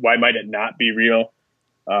 Why might it not be real?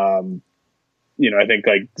 I think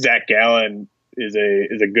Zach Gallen is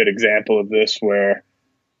a good example of this, where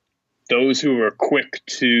those who were quick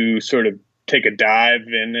to sort of take a dive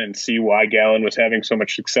in and see why Gallen was having so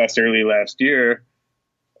much success early last year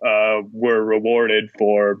were rewarded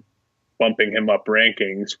for bumping him up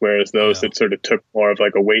rankings, whereas those that sort of took more of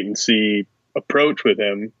a wait and see approach with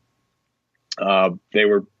him, they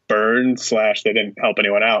were burned / they didn't help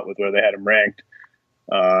anyone out with where they had him ranked.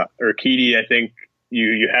 Urquidy, I think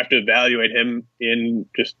you have to evaluate him in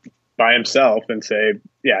just by himself and say,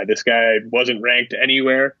 yeah, this guy wasn't ranked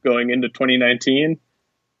anywhere going into 2019,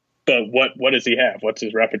 but what does he have? What's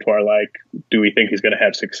his repertoire like? Do we think he's going to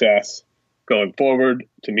have success going forward?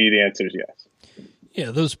 To me, the answer is yes.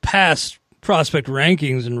 Yeah, those past prospect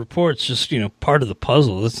rankings and reports just, part of the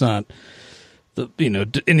puzzle. It's not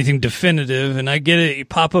anything definitive. And I get it.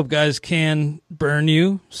 Pop-up guys can burn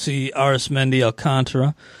you. See Arismendi,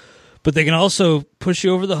 Alcantara. But they can also push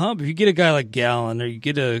you over the hump. If you get a guy like Gallen or you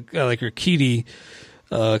get a guy like Urquidy,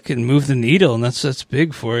 can move the needle, and that's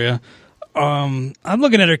big for you. I'm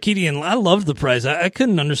looking at Urquidy, and I loved the price. I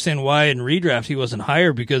couldn't understand why in redraft he wasn't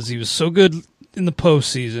higher because he was so good in the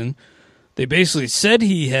postseason. They basically said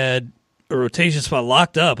he had a rotation spot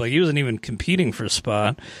locked up. He wasn't even competing for a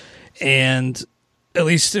spot. And at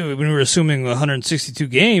least when we were assuming 162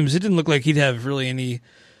 games, it didn't look like he'd have really any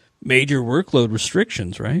major workload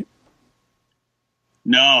restrictions, right?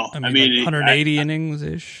 No, I mean 180 innings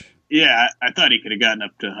ish. Yeah, I thought he could have gotten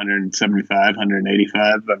up to 175,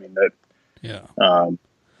 185. I mean that. Yeah,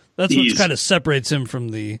 that's what kind of separates him from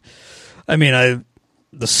the. I mean,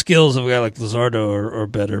 the skills of a guy like Luzardo are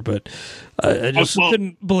better, but I just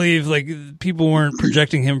couldn't believe people weren't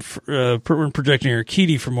projecting him, weren't projecting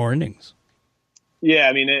Urquidy for more innings. Yeah,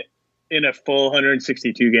 I mean, in a full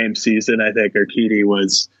 162 game season, I think Urquidy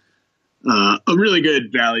was a really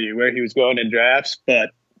good value where he was going in drafts,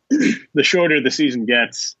 but the shorter the season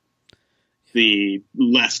gets, the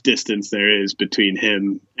less distance there is between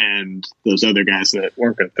him and those other guys that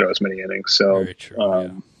weren't going to throw as many innings. So, very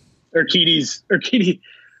true, Urquidy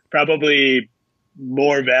probably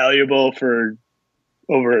more valuable for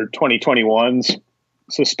over 2021's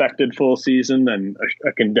suspected full season than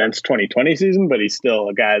a condensed 2020 season, but he's still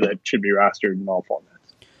a guy that should be rostered in all formats.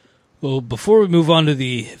 Well, before we move on to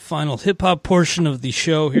the final hip-hop portion of the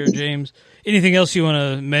show here, James, anything else you want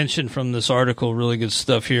to mention from this article? Really good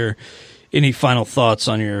stuff here. Any final thoughts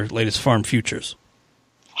on your latest farm futures?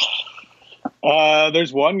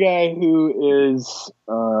 There's one guy who is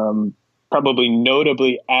probably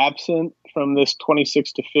notably absent from this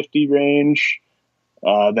 26 to 50 range.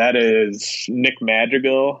 That is Nick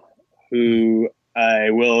Madrigal, who I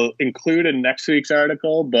will include in next week's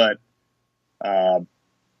article, but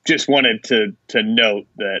just wanted to note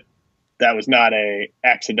that was not a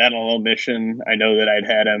accidental omission. I know that I'd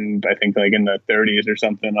had him, I think, like in the 30s or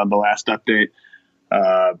something on the last update.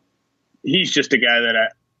 He's just a guy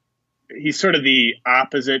that he's sort of the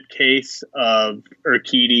opposite case of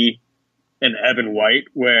Urquidy and Evan White,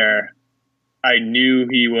 where I knew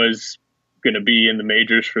he was going to be in the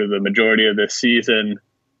majors for the majority of this season,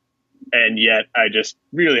 and yet I just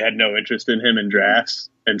really had no interest in him in drafts.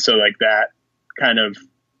 And so like that kind of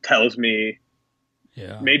tells me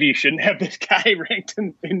maybe you shouldn't have this guy ranked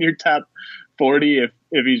in your top 40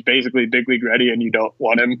 if he's basically big league ready and you don't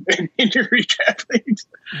want him in your redraft leagues.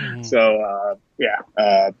 So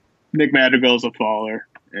Nick Madrigal is a faller,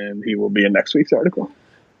 and he will be in next week's article.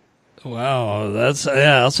 Wow, that's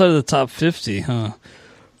outside of the top 50, huh?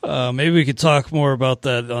 Maybe we could talk more about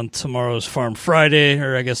that on tomorrow's Farm Friday,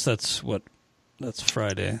 or I guess that's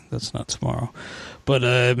Friday. That's not tomorrow. But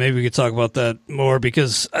maybe we could talk about that more,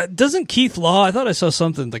 because doesn't Keith Law, I thought I saw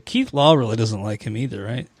something that Keith Law really doesn't like him either,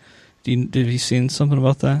 right? Have you seen something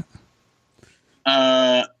about that?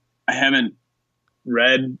 I haven't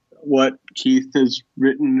read what Keith has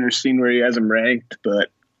written or seen where he has him ranked, but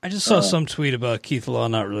I just saw some tweet about Keith Law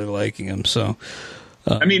not really liking him, so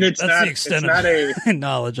I mean, that's the extent of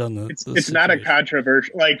knowledge on the it's not a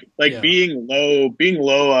controversial being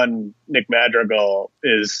low on Nick Madrigal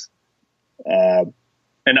is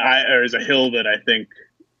is a hill that I think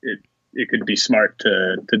it could be smart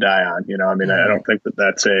to die on. You know, I mean, I don't think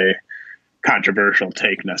that's a controversial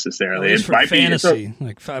take necessarily. It might fantasy,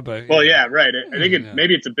 be yeah, right. I think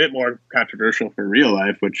maybe it's a bit more controversial for real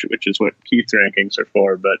life, which is what Keith's rankings are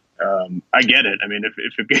for. But I get it. I mean,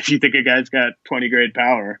 if you think a guy's got 20 grade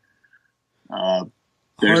power,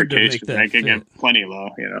 there's a case for ranking him plenty low.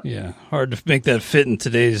 You know, yeah, hard to make that fit in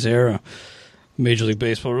today's era. Major League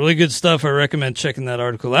Baseball, really good stuff. I recommend checking that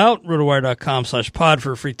article out. Rotowire.com/pod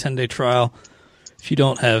for a free 10-day trial if you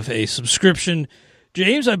don't have a subscription.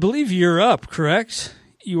 James, I believe you're up, correct?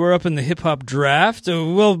 You were up in the hip-hop draft.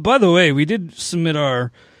 Well, by the way, we did submit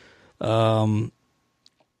our I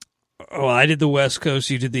did the West Coast,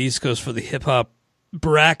 you did the East Coast for the hip-hop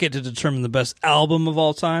bracket to determine the best album of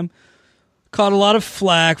all time. Caught a lot of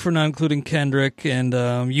flack for not including Kendrick, and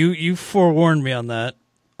you forewarned me on that.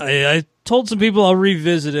 I told some people I'll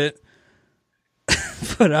revisit it,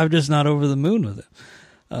 but I'm just not over the moon with it.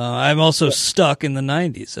 I'm also stuck in the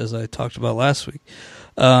 90s, as I talked about last week.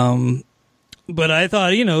 But I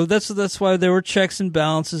thought, that's why there were checks and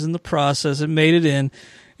balances in the process. It made it in.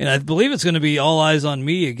 And I believe it's going to be all eyes on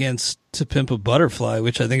me against To Pimp a Butterfly,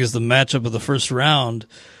 which I think is the matchup of the first round,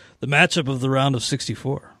 the matchup of the round of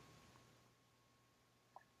 64.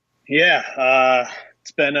 Yeah,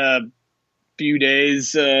 it's been a few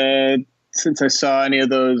days since I saw any of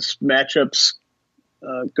those matchups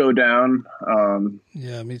go down.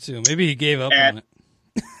 Yeah, me too. Maybe he gave up on it.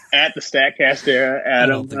 At the StatCast era,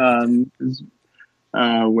 Adam, is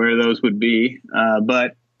where those would be.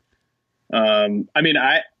 But I mean,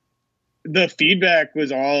 the feedback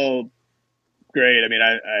was all great. I mean,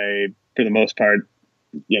 I for the most part,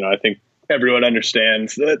 I think everyone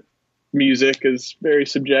understands that music is very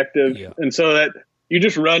subjective, and so that you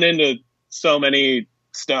just run into so many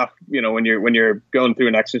stuff, when you're going through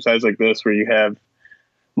an exercise like this, where you have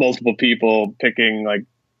multiple people picking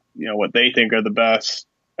what they think are the best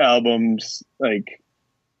albums. I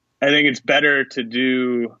think it's better to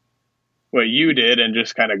do what you did and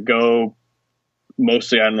just kind of go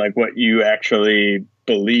mostly on what you actually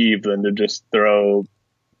believe than to just throw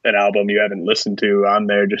an album you haven't listened to on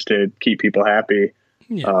there just to keep people happy.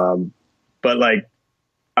 But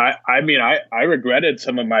I regretted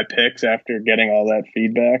some of my picks after getting all that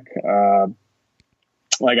feedback.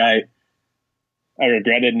 I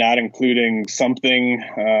regretted not including something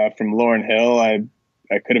from Lauryn Hill. I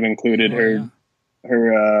could have included her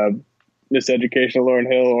Miseducation of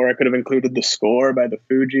Lauryn Hill, or I could have included The Score by the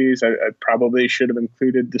Fugees. I probably should have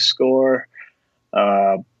included The Score.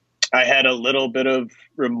 I had a little bit of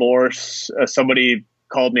remorse. Somebody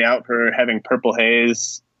called me out for having Purple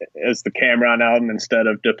Haze as the Cameron album instead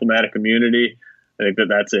of Diplomatic Immunity. I think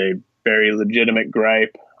that's a very legitimate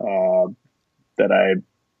gripe that I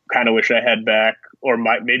kind of wish I had back or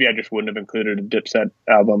maybe I just wouldn't have included a Dipset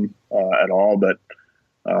album at all. But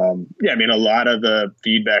yeah, I mean, a lot of the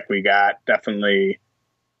feedback we got definitely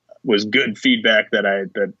was good feedback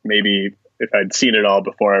that maybe if I'd seen it all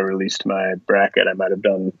before I released my bracket, I might have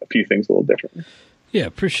done a few things a little differently. Yeah,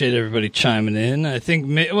 appreciate everybody chiming in. I think,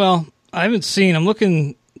 well, I haven't seen, I'm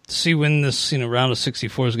looking to see when this, round of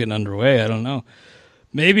 64 is getting underway. I don't know.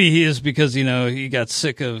 Maybe he is because, he got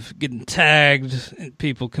sick of getting tagged and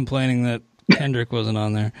people complaining that Kendrick wasn't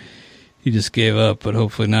on there. He just gave up, but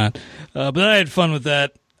hopefully not. But I had fun with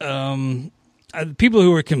that. People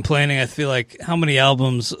who were complaining, I feel like, how many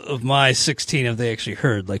albums of my 16 have they actually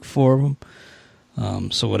heard? Like 4 of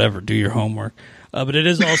them? So whatever, do your homework. But it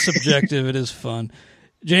is all subjective. It is fun.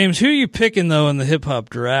 James, who are you picking, though, in the hip-hop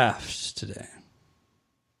draft today?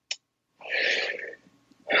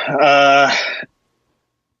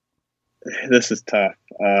 This is tough.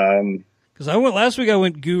 Because last week I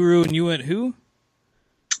went Guru, and you went who?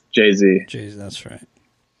 Jay-Z. Jay-Z, that's right.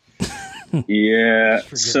 Yeah,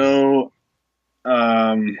 so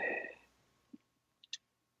I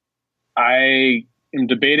am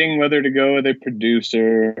debating whether to go with a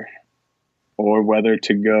producer or whether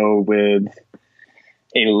to go with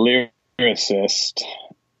a lyricist.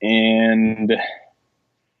 And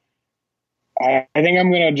I think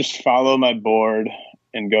I'm going to just follow my board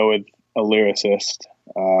and go with a lyricist.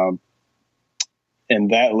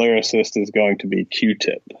 And that lyricist is going to be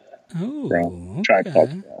Q-Tip. Oh, from Tribe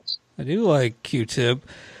Called Quest. I do like Q-Tip.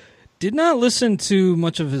 Did not listen to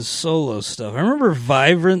much of his solo stuff. I remember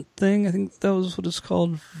Vibrant Thing. I think that was what it's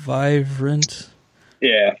called. Vibrant.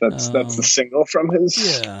 Yeah, that's the single from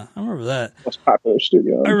his I remember that. most popular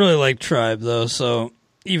studio. I really like Tribe, though, so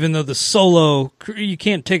even though the solo, you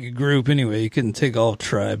can't take a group anyway. You couldn't take all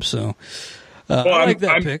Tribe, so I like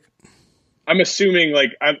that pick. I'm assuming,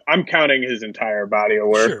 like, I'm counting his entire body of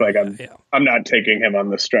work. Sure, like, I'm not taking him on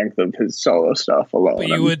the strength of his solo stuff alone. But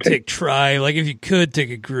you would take Tribe. Like, if you could take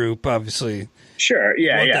a group, obviously. Sure,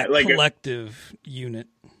 yeah. That like collective unit.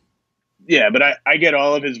 Yeah, but I get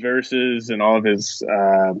all of his verses and all of his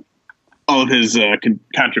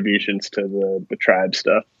contributions to the Tribe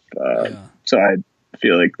stuff. So I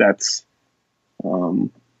feel like that's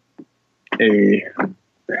a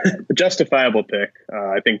justifiable pick.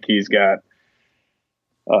 I think he's got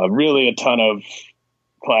really a ton of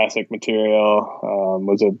classic material.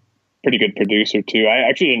 Was a pretty good producer too. I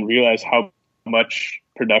actually didn't realize how much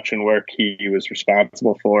production work he was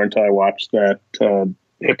responsible for until I watched that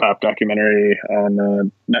hip hop documentary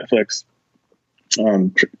on Netflix.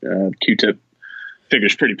 Q-Tip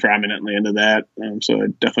figures pretty prominently into that. So I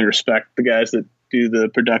definitely respect the guys that do the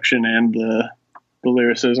production and the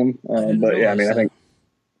lyricism. But yeah, I mean, I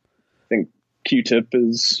think Q-Tip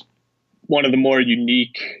is one of the more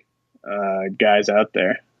unique guys out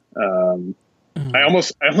there. I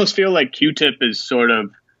almost feel like Q-Tip is sort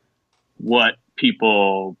of what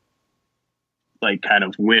people like kind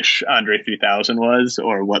of wish Andre 3000 was,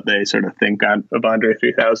 or what they sort of think of Andre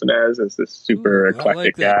 3000 as this super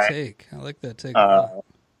eclectic guy. I like that take. I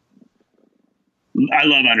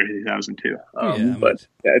love Andre 3000 too. But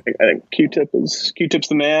yeah, I think Q-Tip's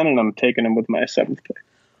the man, and I'm taking him with my 7th pick.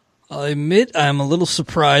 I'll admit I'm a little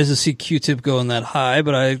surprised to see Q-Tip going that high,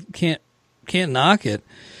 but I can't knock it.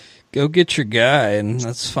 Go get your guy, and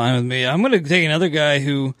that's fine with me. I'm going to take another guy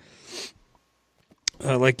who,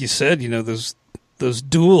 like you said, those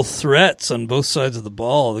dual threats on both sides of the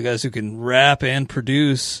ball, the guys who can rap and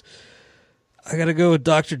produce. I got to go with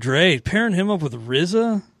Dr. Dre. Pairing him up with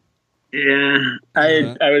RZA. Yeah,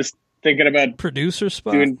 I was thinking about producer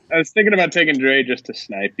spot. I was thinking about taking Dre just to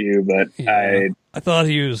snipe you, but I thought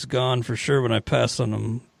he was gone for sure when I passed on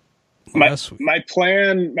him last week. My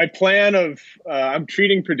plan of I'm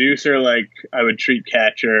treating producer like I would treat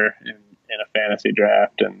catcher in a fantasy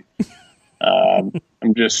draft, and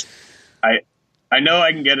I know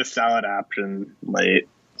I can get a solid option late.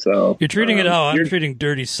 So you're treating it how I'm treating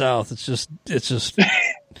Dirty South. It's just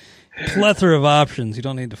plethora of options. You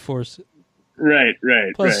don't need to force it. Right.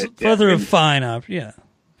 Plus, plethora of fine options. Yeah,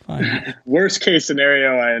 fine. Worst case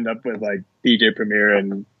scenario, I end up with like DJ Premier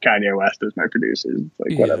and Kanye West as my producers.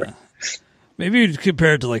 Like whatever. Maybe you'd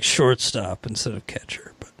compare it to like shortstop instead of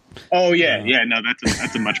catcher. But no,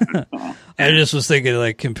 that's a much better thought. I just was thinking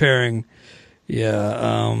like comparing.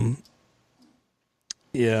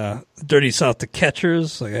 Dirty South to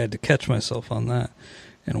catchers. Like I had to catch myself on that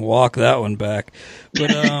and walk that one back.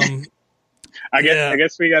 But I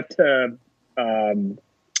guess we got to.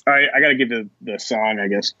 I got to give the song. I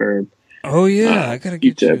guess for. Oh yeah, I gotta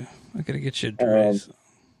get you. I gotta get you.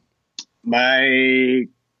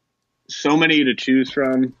 So many to choose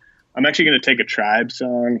from. I'm actually going to take a Tribe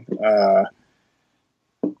song.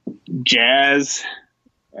 Jazz,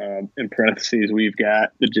 in parentheses, we've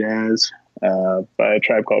got the Jazz by A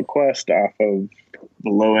Tribe Called Quest off of the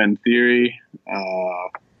Low End Theory.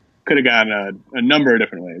 Could have gone a number of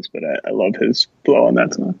different ways, but I love his flow on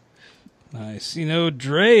that song. Nice.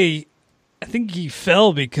 Dre, I think he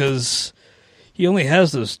fell because he only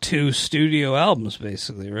has those 2 studio albums,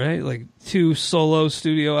 basically, right? Like 2 solo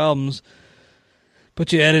studio albums.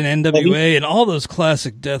 But you add an NWA and all those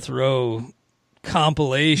classic Death Row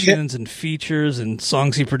compilations and features and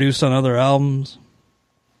songs he produced on other albums.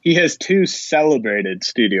 He has 2 celebrated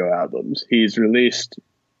studio albums. He's released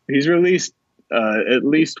at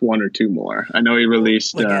least 1 or 2 more. I know he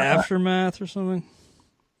released like Aftermath or something.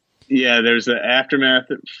 Yeah, there's an Aftermath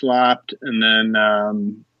that flopped, and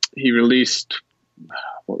then he released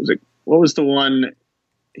what was the one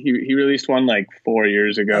he released one like 4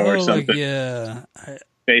 years ago or something.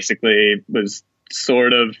 Basically was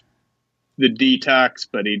sort of the Detox,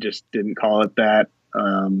 but he just didn't call it that,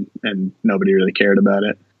 and nobody really cared about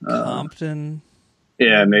it. Compton.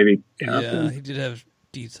 Yeah, maybe Compton. Yeah, he did have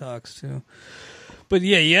Detox too. But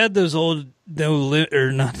yeah, you had those old No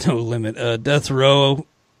Limit Death Row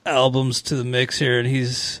albums to the mix here, and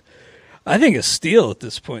he's, I think, a steal at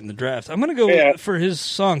this point in the draft. I'm going to go for his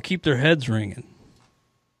song "Keep Their Heads Ringing."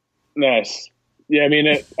 Nice. Yeah, I mean,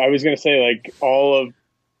 I was going to say like all of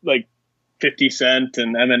like 50 Cent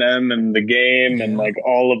and Eminem and The Game and like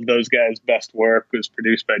all of those guys' best work was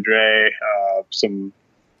produced by Dre. Some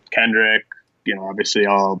Kendrick, obviously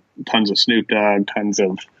all tons of Snoop Dogg, tons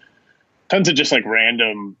of just like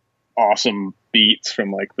random awesome beats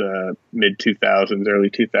from like the mid 2000s, early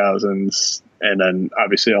 2000s, and then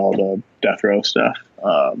obviously all the Death Row stuff.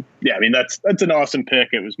 Yeah, I mean that's an awesome pick.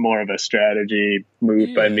 It was more of a strategy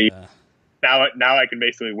move by me. Now I can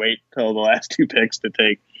basically wait till the last 2 picks to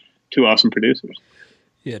take 2 awesome producers.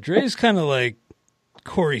 Yeah, Dre's kind of like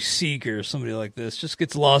Corey Seager or somebody like this. Just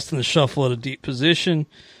gets lost in the shuffle at a deep position.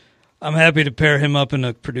 I'm happy to pair him up in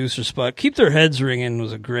a producer spot. Keep Their Heads Ringing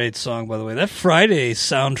was a great song, by the way. That Friday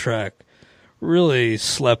soundtrack really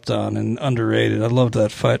slept on and underrated. I loved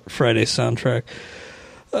that Friday soundtrack.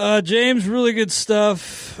 James, really good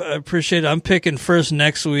stuff. I appreciate it. I'm picking first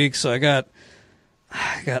next week, so I got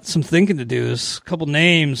some thinking to do. There's a couple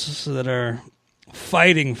names that are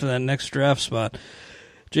fighting for that next draft spot.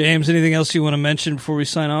 James, anything else you want to mention before we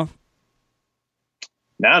sign off?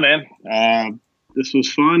 Nah, man. This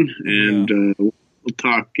was fun, and we'll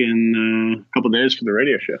talk in a couple days for the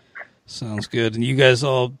radio show. Sounds good. And you guys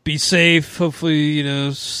all be safe.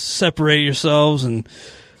 Hopefully, separate yourselves and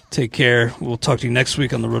take care. We'll talk to you next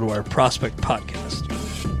week on the RotoWire Prospect Podcast.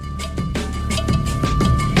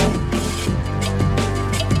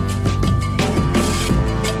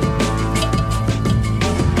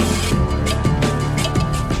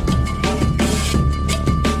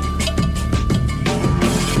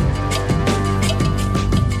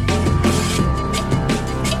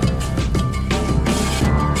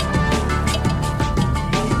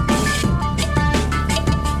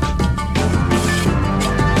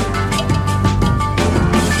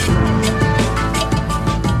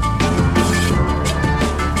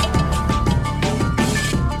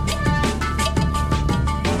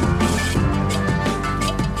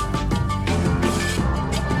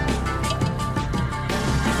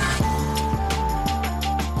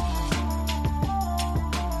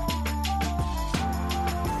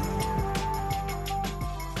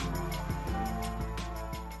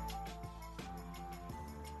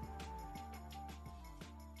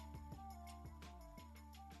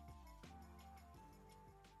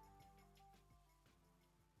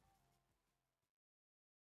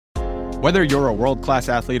 Whether you're a world-class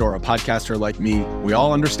athlete or a podcaster like me, we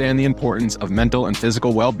all understand the importance of mental and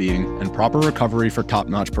physical well-being and proper recovery for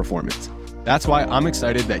top-notch performance. That's why I'm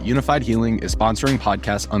excited that Unified Healing is sponsoring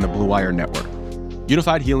podcasts on the Blue Wire Network.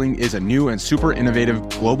 Unified Healing is a new and super innovative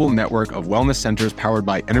global network of wellness centers powered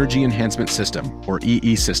by Energy Enhancement System, or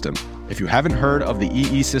EE System. If you haven't heard of the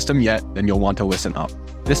EE System yet, then you'll want to listen up.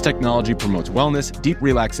 This technology promotes wellness, deep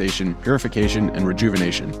relaxation, purification, and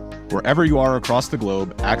rejuvenation. Wherever you are across the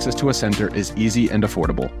globe, access to a center is easy and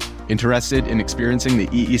affordable. Interested in experiencing the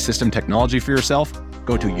EE System technology for yourself?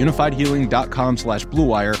 Go to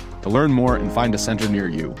unifiedhealing.com/bluewire to learn more and find a center near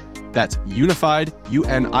you. That's unified,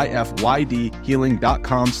 UNIFYD,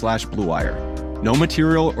 healing.com/bluewire. No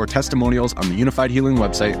material or testimonials on the Unified Healing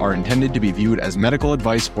website are intended to be viewed as medical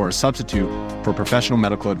advice or a substitute for professional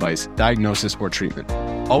medical advice, diagnosis, or treatment.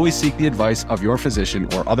 Always seek the advice of your physician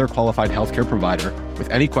or other qualified healthcare provider with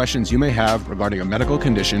any questions you may have regarding a medical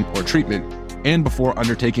condition or treatment and before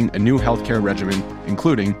undertaking a new healthcare regimen,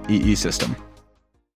 including EE System.